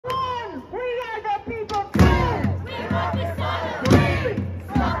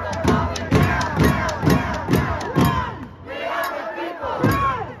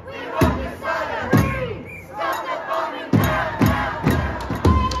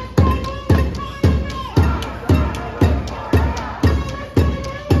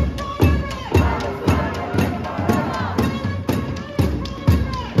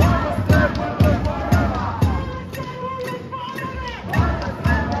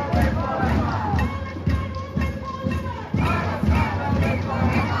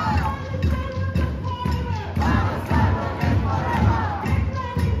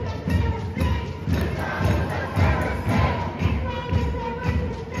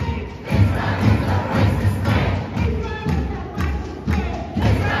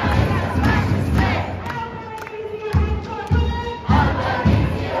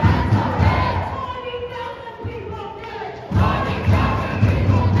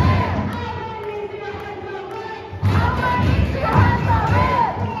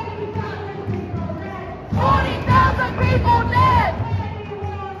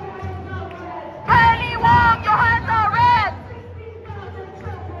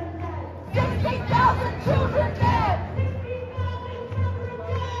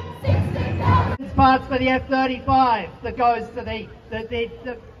Parts for the F-35 that goes to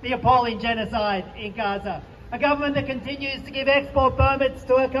the appalling genocide in Gaza. A government that continues to give export permits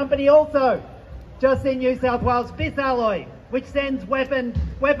to a company also just in New South Wales, Bisalloy, which sends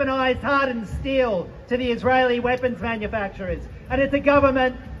weaponised hardened steel to the Israeli weapons manufacturers. And it's a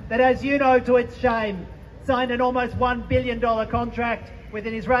government that, as you know to its shame, signed an almost $1 billion contract with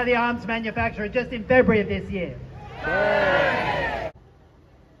an Israeli arms manufacturer just in February of this year.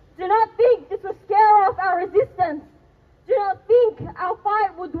 Do not think this will scare off our resistance. Do not think our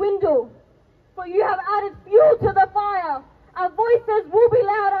fight will dwindle. For you have added fuel to the fire. Our voices will be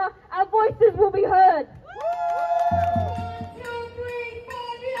louder. Our voices will